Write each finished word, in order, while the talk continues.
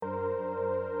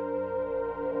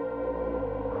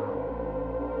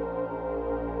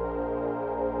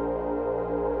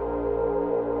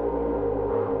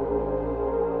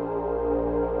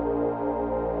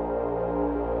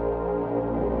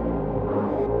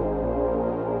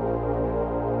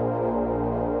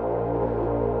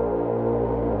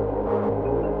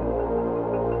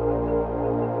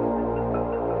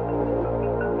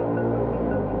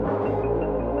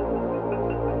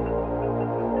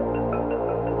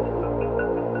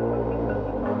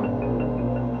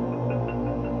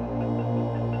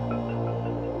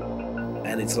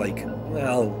and it's like,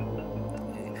 well,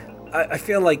 I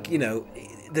feel like,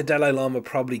 the Dalai Lama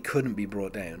probably couldn't be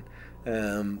brought down.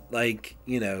 Like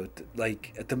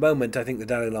at the moment, I think the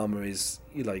Dalai Lama is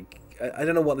like, I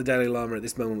don't know what the Dalai Lama at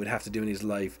this moment would have to do in his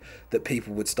life that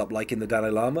people would stop liking the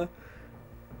Dalai Lama.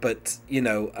 But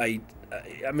I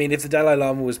mean, if the Dalai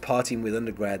Lama was partying with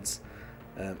undergrads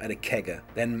at a kegger,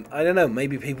 then I don't know,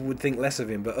 maybe people would think less of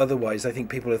him. But otherwise, I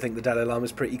think people would think the Dalai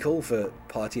Lama's pretty cool for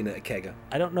partying at a kegger.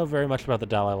 I don't know very much about the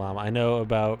Dalai Lama. I know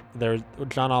about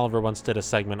John Oliver once did a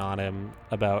segment on him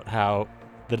about how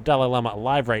the Dalai Lama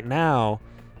alive right now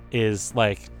is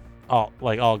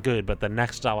all good, but the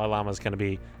next Dalai Lama is going to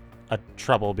be a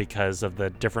trouble because of the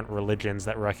different religions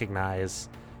that recognize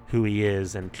who he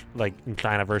is, and like in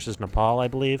China versus Nepal, I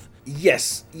believe.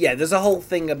 Yes, yeah. There's a whole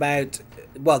thing about.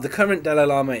 Well, the current Dalai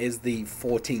Lama is the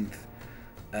 14th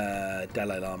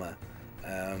Dalai Lama.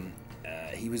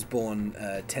 He was born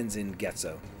Tenzin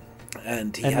Gyatso,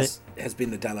 and he has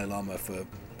been the Dalai Lama for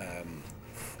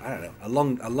I don't know,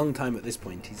 a long time at this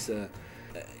point.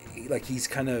 He's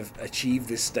kind of achieved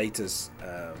this status.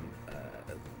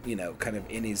 Kind of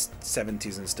in his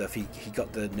 70s and stuff. He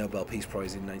got the Nobel Peace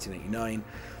Prize in 1989.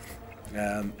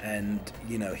 And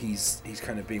he's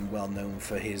kind of been well known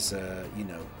for his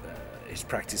his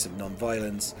practice of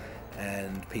non-violence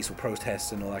and peaceful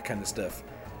protests and all that kind of stuff.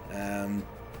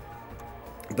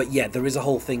 But yeah, there is a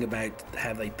whole thing about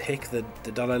how they pick the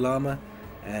Dalai Lama,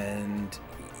 and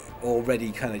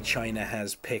already kind of China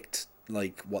has picked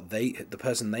like the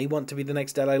person they want to be the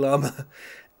next Dalai Lama,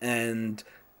 and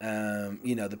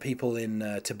the people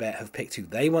in Tibet have picked who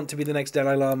they want to be the next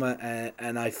Dalai Lama,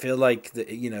 and I feel like the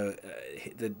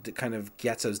kind of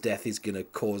Gyatso's death is going to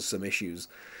cause some issues,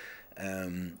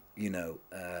 when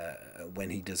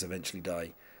he does eventually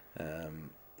die,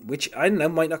 which I don't know,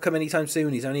 might not come anytime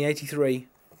soon. He's only 83,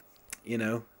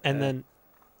 And then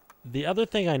the other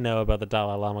thing I know about the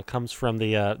Dalai Lama comes from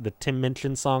the Tim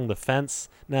Minchin song "The Fence."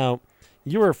 Now,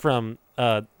 you were from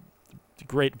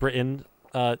Great Britain.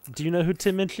 Do you know who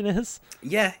Tim Minchin is?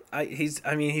 Yeah, he's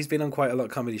been on quite a lot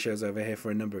of comedy shows over here for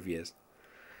a number of years.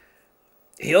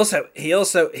 He also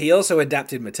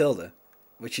adapted Matilda,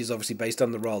 which is obviously based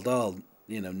on the Roald Dahl,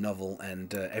 novel,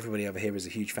 and everybody over here is a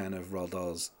huge fan of Roald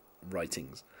Dahl's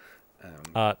writings.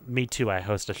 Me too. I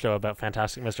host a show about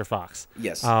Fantastic Mr. Fox.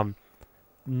 Yes.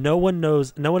 No one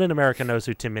in America knows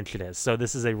who Tim Minchin is, so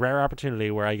this is a rare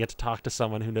opportunity where I get to talk to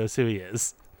someone who knows who he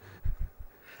is.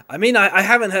 I mean, I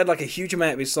haven't heard like a huge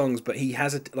amount of his songs, but he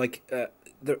has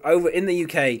over in the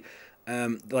UK,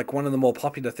 like one of the more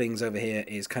popular things over here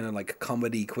is kind of like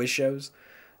comedy quiz shows,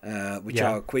 which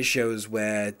are quiz shows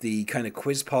where the kind of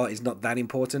quiz part is not that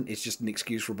important. It's just an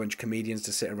excuse for a bunch of comedians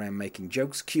to sit around making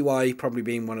jokes. QI probably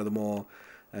being one of the more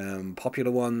popular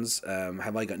ones.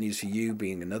 Have I Got News for You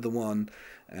being another one.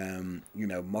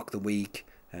 Mock the Week.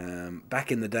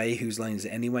 Back in the day, Whose Line Is It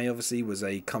Anyway, obviously, was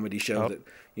a comedy show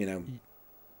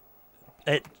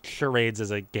that, Charades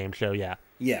is a game show, yeah.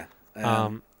 Yeah.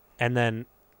 And then,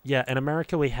 in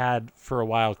America we had, for a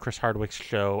while, Chris Hardwick's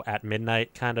show At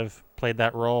Midnight kind of played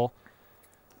that role.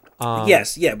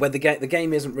 Yes, yeah, where the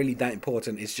game isn't really that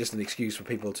important. It's just an excuse for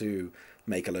people to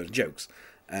make a load of jokes.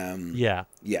 Yeah.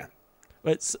 Yeah.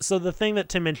 But so the thing that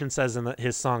Tim Minchin says in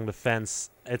his song "The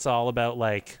Fence," it's all about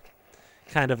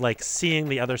kind of seeing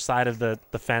the other side of the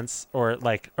fence, or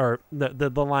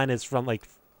the line is from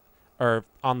or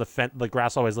on the fence, the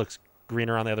grass always looks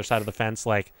greener on the other side of the fence,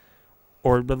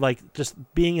 just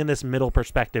being in this middle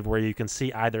perspective where you can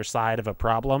see either side of a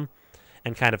problem,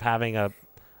 and kind of having a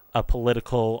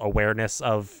political awareness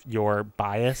of your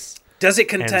bias. Does it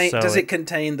contain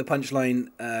the punchline?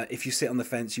 If you sit on the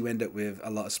fence, you end up with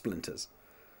a lot of splinters.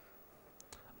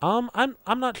 I'm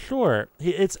not sure.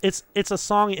 It's a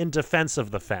song in defense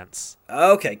of the fence.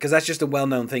 Okay, because that's just a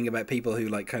well-known thing about people who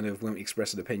kind of won't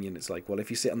express an opinion. It's like, well, if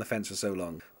you sit on the fence for so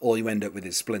long, all you end up with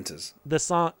is splinters. The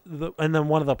song, and then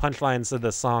one of the punchlines of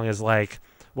the song is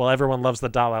well, everyone loves the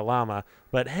Dalai Lama,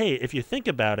 but hey, if you think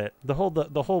about it, the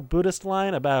whole Buddhist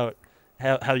line about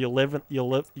how you live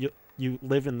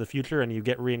in the future and you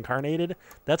get reincarnated,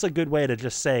 that's a good way to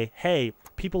just say, hey,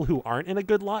 people who aren't in a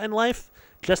good lot in life,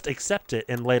 just accept it,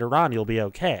 and later on you'll be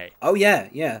okay. Oh yeah.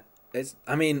 It's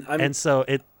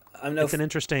an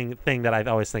interesting thing that I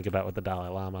always think about with the Dalai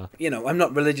Lama. I'm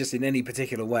not religious in any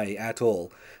particular way at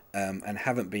all, and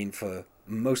haven't been for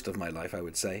most of my life, I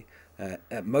would say.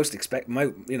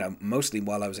 Mostly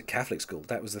while I was at Catholic school.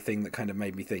 That was the thing that kind of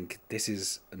made me think this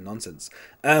is nonsense.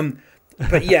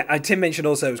 But yeah, Tim Minchin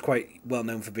also is quite well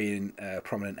known for being a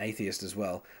prominent atheist as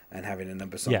well, and having a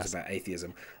number of songs about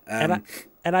atheism.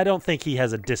 And I don't think he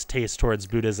has a distaste towards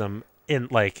Buddhism in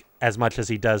as much as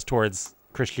he does towards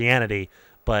Christianity,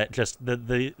 but just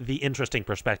the interesting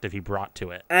perspective he brought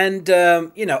to it. And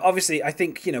obviously, I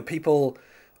think people.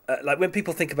 Like when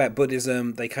people think about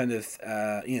Buddhism, they kind of,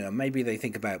 maybe they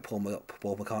think about Paul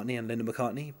McCartney and Linda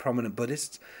McCartney, prominent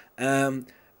Buddhists.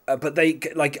 But they,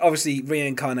 like, obviously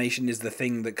reincarnation is the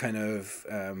thing that kind of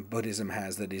Buddhism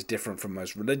has that is different from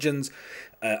most religions.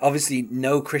 Obviously,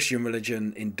 no Christian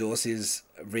religion endorses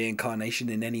reincarnation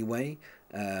in any way.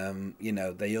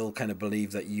 They all kind of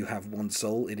believe that you have one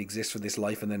soul, it exists for this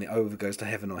life, and then it either goes to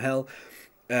heaven or hell.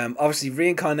 Obviously,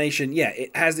 reincarnation,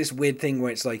 it has this weird thing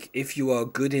where it's like, if you are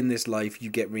good in this life, you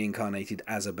get reincarnated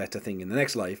as a better thing in the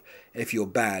next life. If you're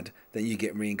bad, then you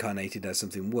get reincarnated as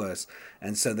something worse.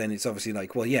 And so then it's obviously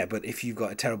like, well, yeah, but if you've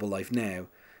got a terrible life now,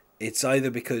 it's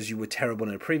either because you were terrible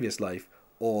in a previous life,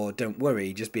 or don't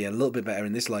worry, just be a little bit better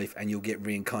in this life, and you'll get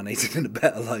reincarnated in a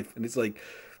better life. And it's like,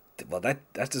 well,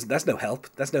 that's no help.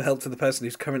 That's no help for the person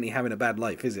who's currently having a bad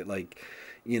life, is it? Like...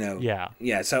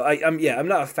 Yeah. So I'm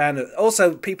not a fan of.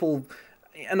 Also, people,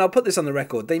 and I'll put this on the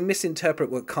record, they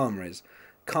misinterpret what karma is.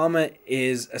 Karma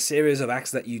is a series of acts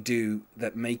that you do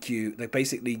that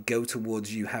basically go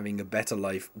towards you having a better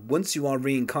life once you are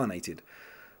reincarnated.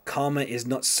 Karma is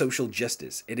not social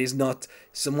justice. It is not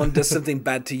someone does something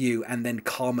bad to you and then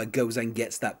karma goes and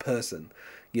gets that person.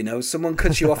 Someone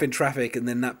cuts you off in traffic and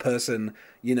then that person,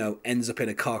 ends up in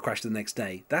a car crash the next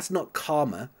day. That's not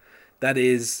karma. That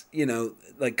is,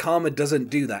 like karma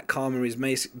doesn't do that. Karma is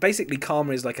basically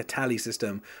karma is like a tally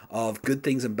system of good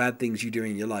things and bad things you do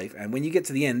in your life. And when you get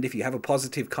to the end, if you have a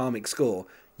positive karmic score,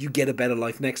 you get a better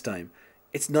life next time.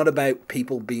 It's not about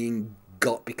people being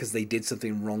got because they did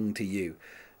something wrong to you.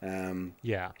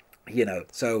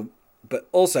 So, but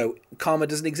also karma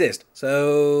doesn't exist.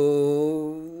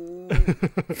 So...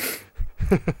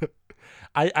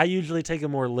 I usually take a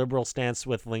more liberal stance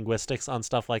with linguistics on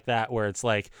stuff like that, where it's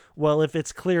like, well, if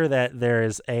it's clear that there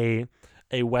is a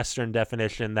Western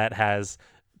definition that has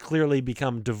clearly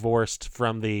become divorced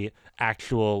from the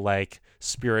actual like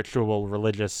spiritual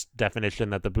religious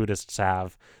definition that the Buddhists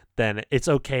have, then it's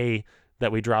okay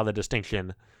that we draw the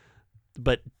distinction,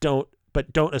 but don't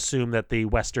assume that the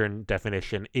Western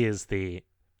definition is the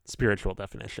spiritual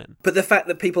definition. But the fact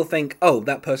that people think, oh,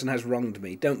 that person has wronged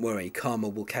me, don't worry, karma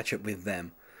will catch up with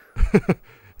them.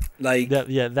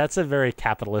 That's a very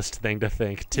capitalist thing to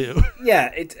think too.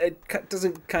 It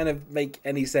doesn't kind of make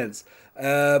any sense.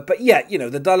 But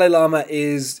the Dalai Lama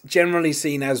is generally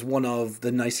seen as one of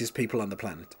the nicest people on the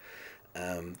planet.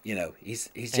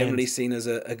 He's generally seen as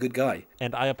a good guy.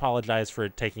 And I apologize for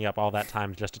taking up all that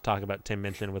time just to talk about Tim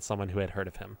Minchin with someone who had heard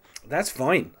of him. That's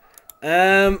fine.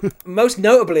 Most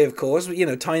notably, of course,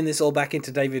 tying this all back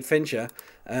into David Fincher,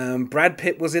 Brad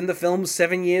Pitt was in the film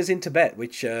 7 Years in Tibet,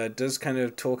 which does kind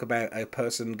of talk about a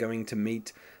person going to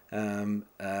meet the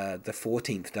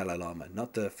 14th Dalai Lama,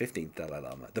 not the 15th Dalai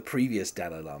Lama, the previous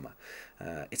Dalai Lama.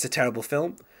 It's a terrible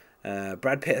film.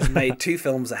 Brad Pitt has made two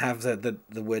films that have the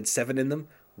word 7 in them.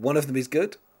 One of them is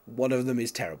good, one of them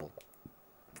is terrible.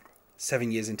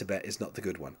 7 Years in Tibet is not the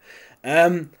good one.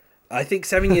 I think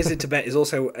 7 Years in Tibet is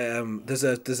also there's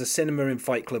a cinema in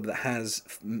Fight Club that has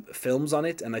films on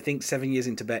it, and I think 7 Years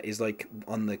in Tibet is like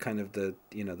on the kind of the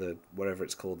whatever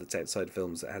it's called that's outside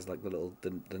films that has like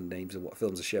the names of what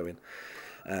films are showing.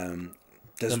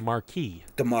 The marquee.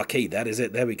 The marquee, that is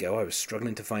it. There we go. I was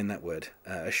struggling to find that word.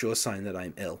 A sure sign that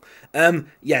I'm ill.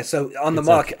 So on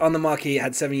the marquee it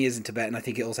had 7 Years in Tibet, and I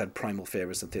think it also had Primal Fear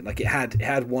or something. Like it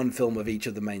had one film of each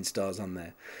of the main stars on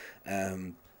there.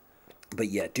 But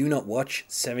yeah, do not watch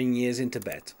 7 Years in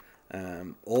Tibet,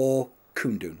 or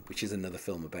Kundun, which is another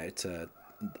film about the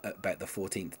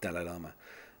 14th Dalai Lama.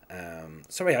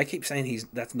 Sorry, I keep saying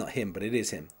that's not him, but it is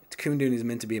him. Kundun is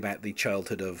meant to be about the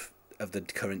childhood of the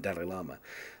current Dalai Lama.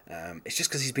 It's just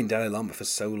because he's been Dalai Lama for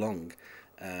so long.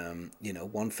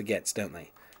 One forgets, don't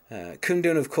they?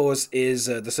 Kundun, of course, is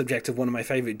the subject of one of my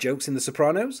favourite jokes in The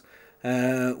Sopranos.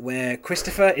 Where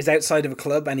Christopher is outside of a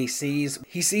club and he sees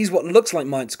what looks like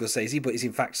Martin Scorsese, but is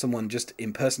in fact someone just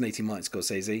impersonating Martin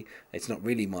Scorsese. It's not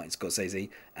really Martin Scorsese,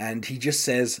 and he just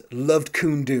says, "Loved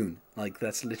Kundun." Like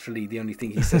that's literally the only thing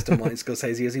he says to Martin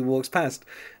Scorsese as he walks past,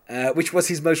 which was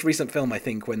his most recent film, I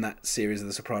think, when that series of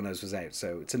The Sopranos was out.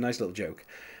 So it's a nice little joke.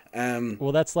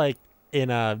 Well, that's like in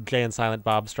Jay and Silent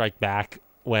Bob Strike Back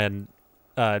when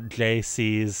Jay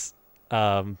sees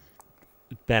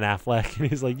Ben Affleck and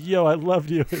he's like, "Yo, I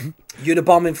loved you." You're the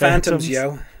bomb in Phantoms,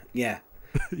 yo. Yeah.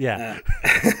 Yeah.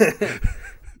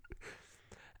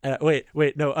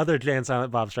 Wait, no, other Jay and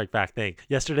Silent Bob Strike Back thing.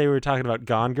 Yesterday we were talking about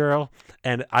Gone Girl,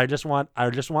 and I just want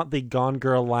the Gone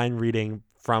Girl line reading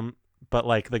but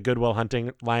like the Good Will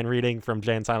Hunting line reading from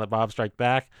Jay and Silent Bob Strike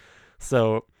Back.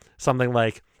 So something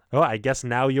like, Oh, I guess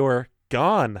now you're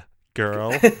gone,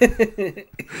 girl.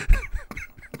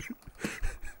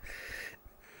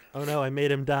 Oh no, I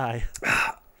made him die.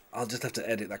 I'll just have to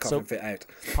edit that cough and fit out.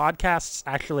 Podcasts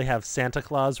actually have Santa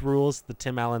Claus rules, the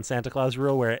Tim Allen Santa Claus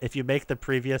rule, where if you make the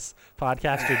previous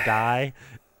podcaster die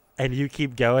and you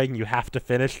keep going, you have to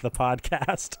finish the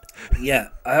podcast. Yeah,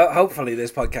 hopefully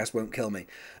this podcast won't kill me.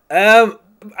 I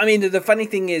mean, the funny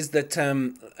thing is that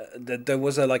there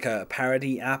was a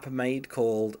parody app made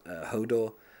called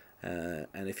Hodor.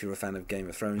 And if you're a fan of Game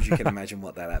of Thrones, you can imagine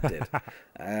what that app did.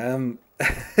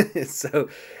 So,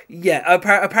 yeah,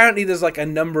 apparently there's like a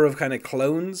number of kind of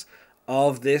clones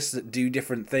of this that do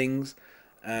different things.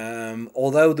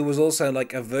 Although there was also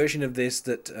like a version of this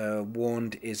that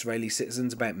warned Israeli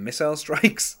citizens about missile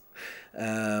strikes.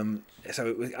 So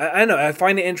it was, I don't know. I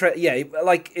find it interesting. Yeah,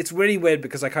 like it's really weird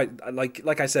because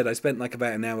like I said, I spent like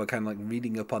about an hour kind of like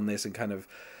reading up on this and kind of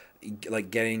like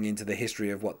getting into the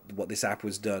history of what this app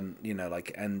was done, you know,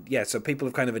 like, and yeah, so people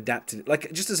have kind of adapted it,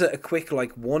 like just as a quick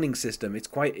like warning system. It's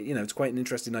quite, you know, it's quite an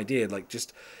interesting idea. Like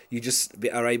just you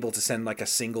are able to send like a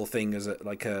single thing as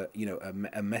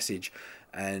a message,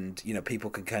 and you know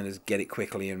people can kind of get it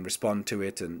quickly and respond to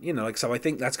it, and you know, like, so I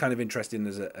think that's kind of interesting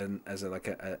as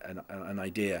an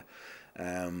idea.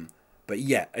 But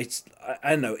yeah, I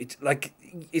don't know. It's like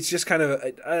it's just kind of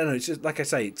I don't know. It's just like I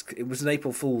say, it was an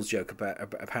April Fool's joke about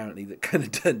apparently that kind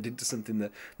of turned into something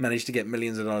that managed to get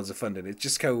millions of dollars of funding.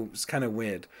 It's kind of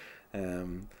weird.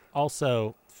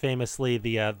 Also, famously,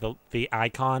 the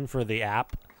icon for the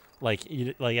app, like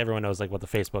everyone knows like what the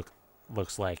Facebook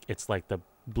looks like. It's like the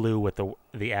blue with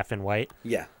the F in white.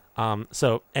 Yeah.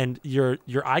 So and your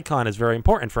icon is very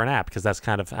important for an app because that's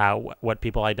kind of what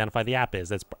people identify the app is.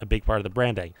 That's a big part of the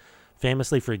branding.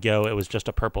 Famously for Go, it was just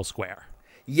a purple square.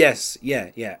 Yes,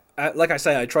 yeah. Like I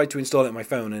say, I tried to install it on my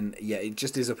phone, and yeah, it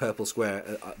just is a purple square.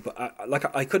 But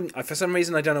I couldn't, for some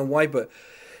reason, I don't know why, but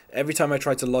every time I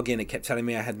tried to log in, it kept telling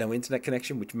me I had no internet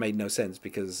connection, which made no sense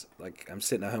because like I'm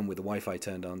sitting at home with the Wi-Fi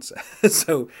turned on.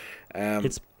 So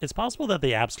it's possible that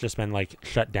the app's just been like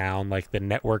shut down, like the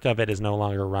network of it is no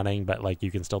longer running, but like you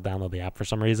can still download the app for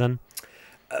some reason.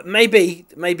 Maybe,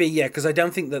 yeah, because I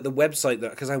don't think that the website,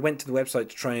 because I went to the website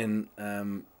to try and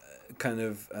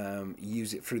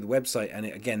use it through the website, and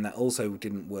again that also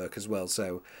didn't work as well.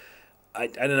 So I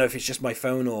don't know if it's just my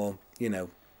phone or you know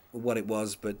what it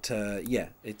was, but yeah,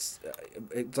 it's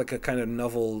like a kind of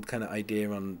novel kind of idea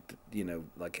on, you know,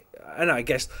 like I don't know. I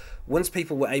guess once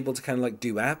people were able to kind of like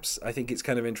do apps, I think it's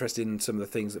kind of interesting in some of the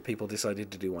things that people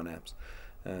decided to do on apps.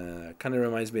 Kind of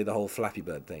reminds me of the whole Flappy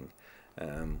Bird thing.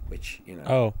 Which, you know.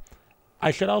 Oh, I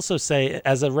should also say,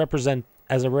 as a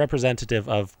representative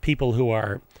of people who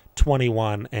are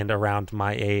 21 and around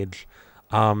my age,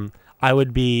 I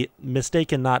would be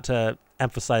mistaken not to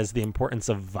emphasize the importance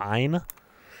of Vine.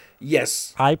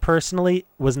 Yes. I personally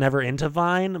was never into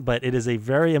Vine, but it is a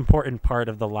very important part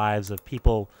of the lives of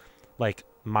people like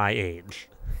my age.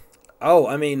 Oh,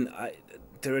 I mean,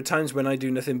 there are times when I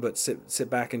do nothing but sit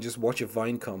back and just watch a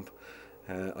Vine comp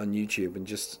on YouTube and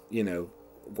just, you know,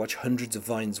 watch hundreds of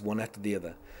Vines one after the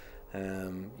other,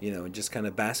 you know, and just kind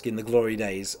of bask in the glory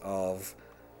days of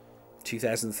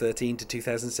 2013 to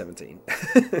 2017.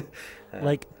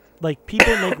 Like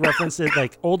people make references,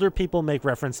 like older people make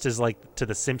references like to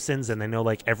The Simpsons, and they know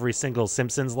like every single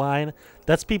Simpsons line.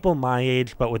 That's people my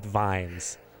age, but with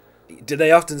Vines. Do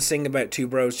they often sing about two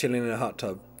bros chilling in a hot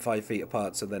tub 5 feet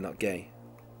apart so they're not gay?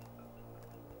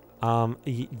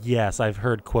 Yes, I've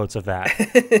heard quotes of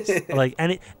that. Like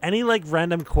any like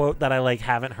random quote that I like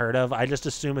haven't heard of, I just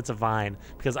assume it's a Vine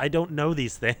because I don't know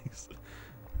these things.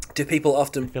 Do people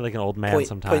often I feel like an old man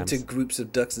sometimes point to groups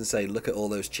of ducks and say, "Look at all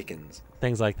those chickens"?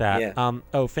 Things like that.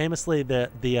 Yeah. Famously,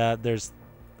 there's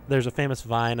a famous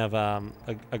Vine of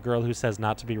a girl who says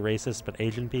not to be racist but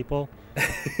Asian people.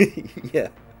 Yeah.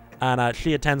 And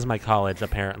she attends my college,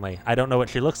 apparently. I don't know what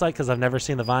she looks like because I've never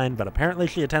seen the Vine, but apparently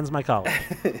she attends my college.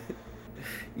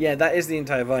 Yeah, that is the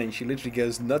entire Vine. She literally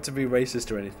goes, not to be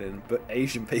racist or anything, but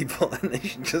Asian people, and then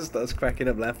she just starts cracking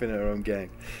up laughing at her own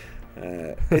gang.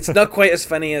 It's not quite as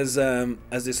funny as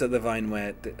this other Vine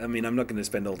where, I mean, I'm not going to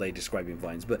spend all day describing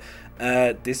Vines, but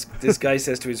this guy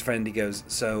says to his friend, he goes,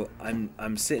 so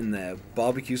I'm sitting there,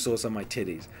 barbecue sauce on my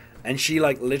titties. And she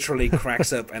like literally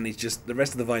cracks up, and it's just the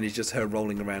rest of the Vine is just her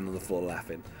rolling around on the floor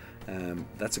laughing.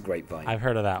 That's a great Vine. I've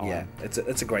heard of that one. Yeah,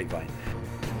 it's a great Vine.